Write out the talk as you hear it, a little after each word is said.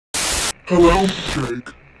Hello, Jake.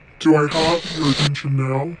 Do I have your attention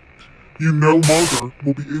now? You no longer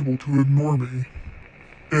will be able to ignore me.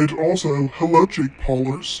 And also, hello, Jake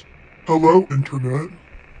Paulers. Hello, Internet.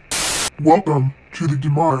 Welcome to the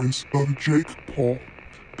demise of Jake Paul.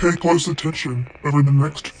 Pay close attention over the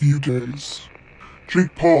next few days.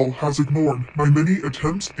 Jake Paul has ignored my many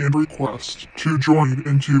attempts and requests to join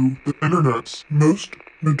into the internet's most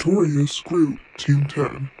notorious group, Team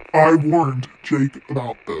 10. I warned Jake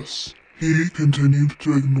about this. He continued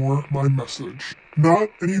to ignore my message.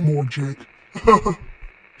 Not anymore, Jake.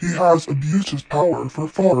 He has abused his power for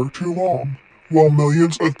far too long. While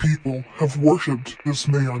millions of people have worshipped this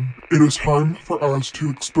man, it is time for us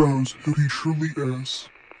to expose who he truly is.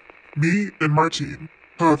 Me and my team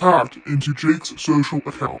have hacked into Jake's social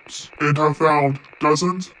accounts and have found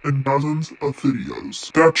dozens and dozens of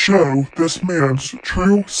videos that show this man's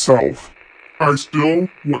true self. I still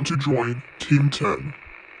want to join Team 10.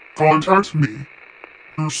 Contact me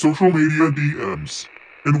through social media DMs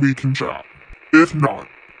and we can chat. If not,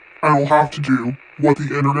 I will have to do what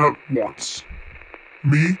the internet wants.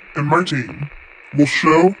 Me and my team will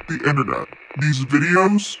show the internet these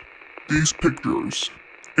videos, these pictures,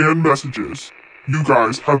 and messages you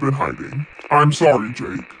guys have been hiding. I'm sorry,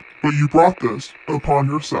 Jake, but you brought this upon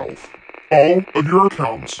yourself. All of your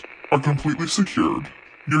accounts are completely secured.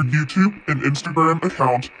 Your YouTube and Instagram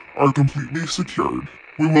account are completely secured.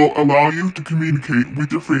 We will allow you to communicate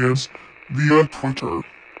with your fans via Twitter.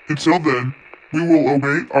 Until then, we will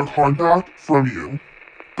await our contact from you.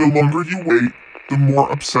 The longer you wait, the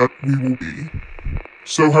more upset we will be.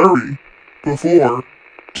 So hurry, before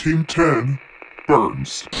Team 10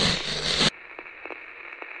 burns.